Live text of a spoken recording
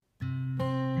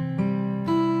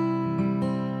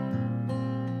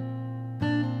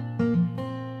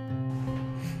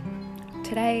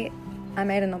today I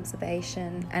made an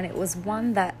observation, and it was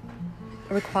one that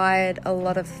required a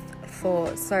lot of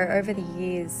thought. So over the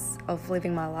years of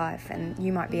living my life, and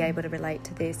you might be able to relate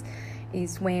to this,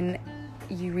 is when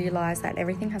you realize that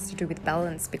everything has to do with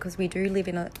balance, because we do live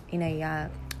in a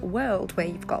world where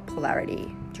you've got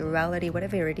polarity, duality,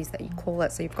 whatever it is that you call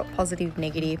it. So you've got positive,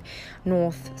 negative,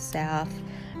 north, south,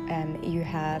 you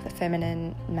have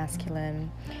feminine,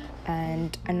 masculine.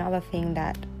 And another thing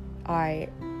that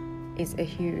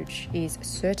is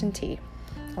certainty.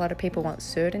 A lot of people want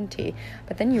certainty,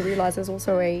 but then you realize there's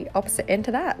also a opposite end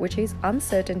to that, which is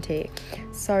uncertainty.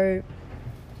 So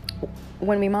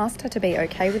when we master to be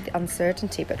okay with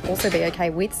uncertainty, but also be okay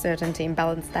with certainty and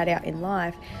balance that out in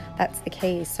life, that's the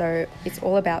key. So it's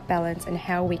all about balance and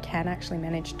how we can actually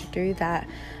manage to do that.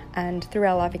 And through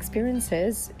our life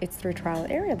experiences, it's through trial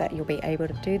and error that you'll be able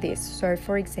to do this. So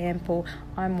for example,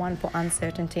 I'm one for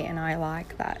uncertainty, and I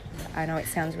like that. I know it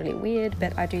sounds really weird,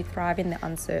 but I do thrive in the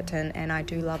uncertain, and I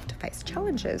do love to face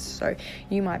challenges. So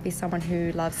you might be someone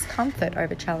who loves comfort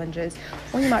over challenges,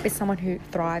 or you might be someone who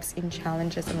thrives in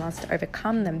challenges and loves to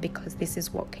overcome them, because this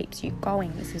is what keeps you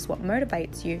going. This is what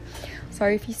motivates you. So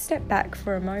if you step back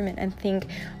for a moment and think,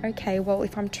 okay, well,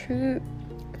 if I'm too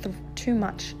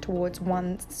much towards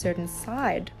one certain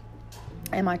side,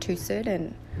 am I too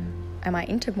certain? Am I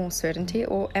into more certainty,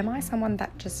 or am I someone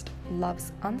that just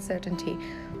loves uncertainty?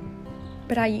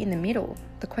 But are you in the middle?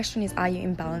 The question is, are you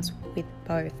in balance with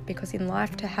both? Because in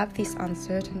life, to have this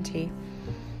uncertainty,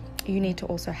 you need to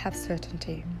also have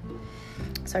certainty.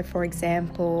 So for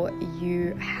example,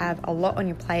 you have a lot on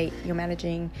your plate. You're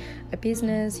managing a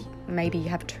business, maybe you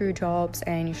have 2 jobs,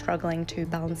 and you're struggling to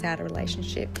balance out a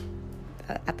relationship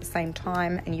at the same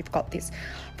time, and you've got this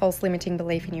false limiting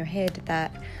belief in your head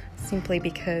that simply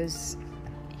because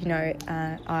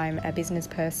I'm a business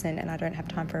person and I don't have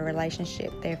time for a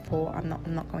relationship, therefore I'm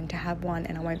not going to have one,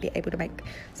 and I won't be able to make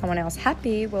someone else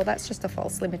happy. Well, that's just a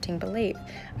false limiting belief.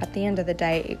 At the end of the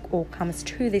day, it all comes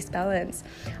to this balance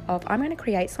of, I'm going to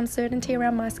create some certainty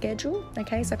around my schedule.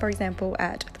 Okay, so for example,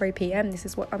 at 3 p.m, this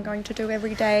is what I'm going to do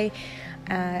every day.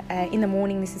 In the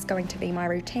morning, this is going to be my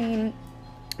routine.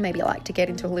 Maybe I like to get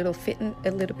into a little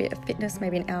bit of fitness,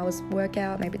 maybe an hour's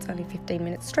workout, maybe it's only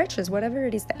 15-minute stretches, whatever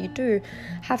it is that you do.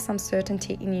 Have some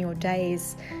certainty in your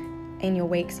days, in your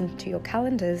weeks, into your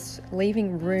calendars,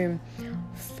 leaving room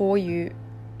for you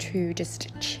to just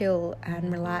chill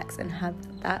and relax and have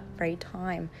that free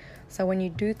time. So when you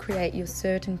do create your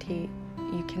certainty,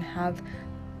 you can have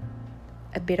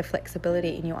a bit of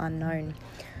flexibility in your unknown.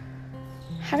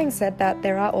 Having said that,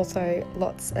 there are also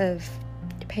lots of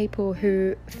people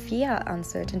who fear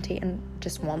uncertainty and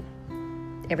just want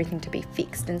everything to be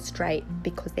fixed and straight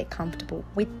because they're comfortable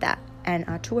with that and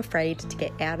are too afraid to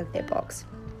get out of their box.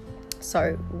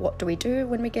 So what do we do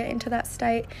when we get into that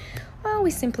state? Well, we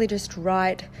simply just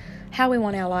write how we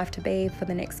want our life to be for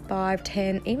the next 5,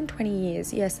 10, even 20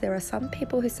 years. Yes, there are some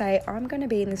people who say, I'm going to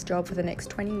be in this job for the next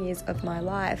 20 years of my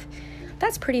life.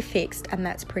 That's pretty fixed and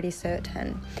that's pretty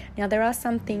certain. Now, there are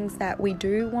some things that we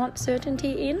do want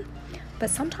certainty in, but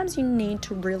sometimes you need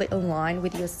to really align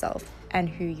with yourself and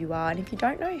who you are. And if you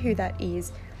don't know who that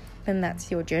is, then that's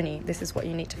your journey. This is what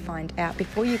you need to find out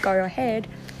before you go ahead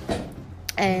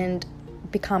and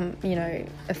become,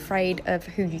 afraid of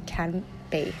who you can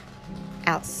be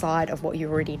outside of what you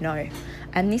already know.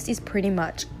 And this is pretty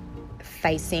much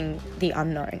facing the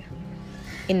unknown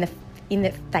in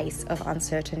the face of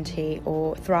uncertainty,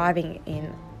 or thriving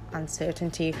in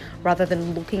uncertainty, rather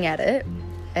than looking at it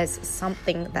as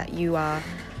something that you are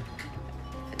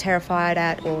terrified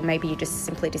at, or maybe you just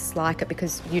simply dislike it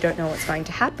because you don't know what's going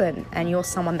to happen, and you're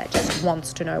someone that just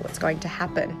wants to know what's going to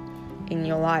happen in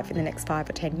your life in the next 5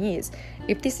 or 10 years.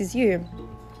 If this is you,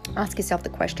 ask yourself the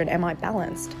question, am I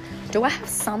balanced? Do I have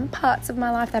some parts of my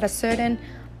life that are certain,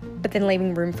 but then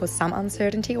leaving room for some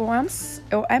uncertainty, or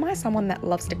am I someone that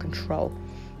loves to control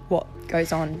what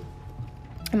goes on?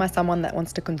 Am I someone that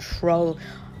wants to control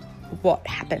what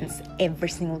happens every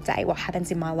single day, what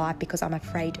happens in my life, because I'm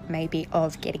afraid maybe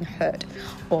of getting hurt,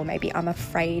 or maybe I'm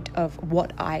afraid of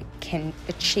what I can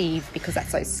achieve because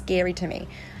that's so scary to me?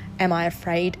 Am I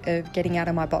afraid of getting out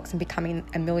of my box and becoming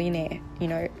a millionaire,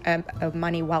 a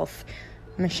money wealth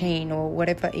machine, or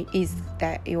whatever it is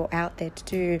that you're out there to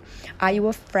do? Are you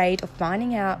afraid of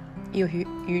finding out your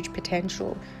huge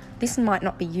potential? This might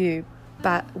not be you,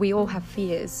 but we all have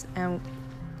fears, and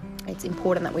it's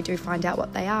important that we do find out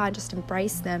what they are, just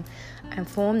embrace them and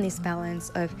form this balance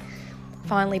of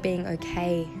finally being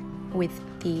okay with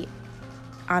the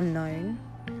unknown.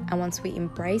 And once we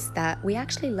embrace that, we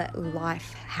actually let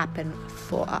life happen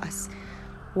for us.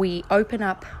 We open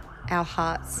up our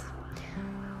hearts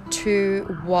to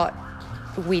what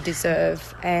we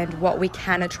deserve and what we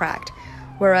can attract.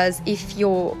 Whereas if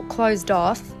you're closed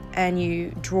off and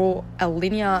you draw a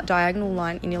linear diagonal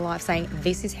line in your life saying,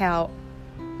 this is how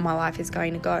my life is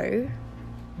going to go,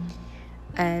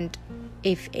 and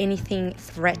if anything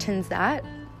threatens that,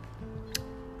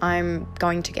 I'm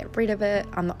going to get rid of it.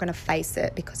 I'm not going to face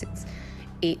it because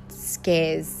it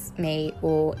scares me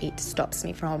or it stops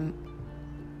me from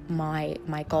my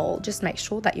goal. Just make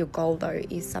sure that your goal, though,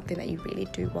 is something that you really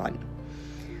do want.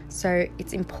 So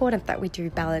it's important that we do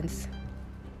balance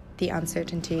the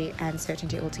uncertainty and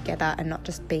certainty altogether and not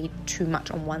just be too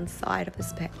much on one side of the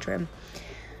spectrum.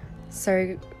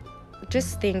 So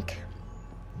just think,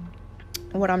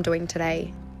 what I'm doing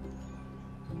today,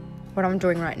 what I'm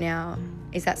doing right now,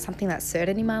 is that something that's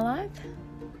certain in my life?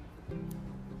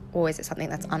 Or is it something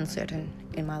that's uncertain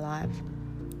in my life?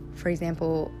 For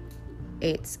example,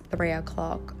 it's 3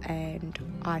 o'clock and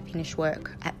I finish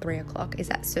work at 3 o'clock. Is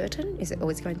that certain? Is it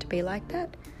always going to be like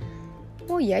that?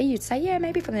 Well, yeah, you'd say, yeah,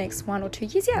 maybe for the next 1 or 2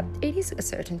 years, yeah, it is a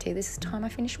certainty. This is the time I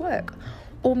finish work.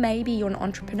 Or maybe you're an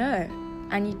entrepreneur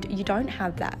and you don't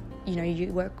have that. You know,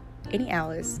 you work any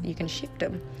hours, you can shift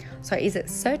them. So is it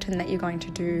certain that you're going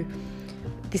to do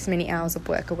this many hours of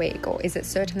work a week? Or is it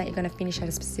certain that you're going to finish at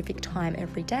a specific time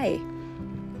every day?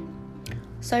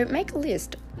 So make a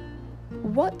list.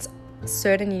 What's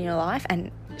certain in your life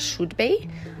and should be,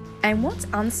 and what's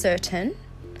uncertain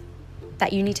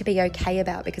that you need to be okay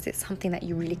about because it's something that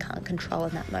you really can't control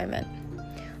in that moment.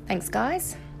 Thanks,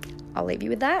 guys. I'll leave you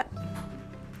with that.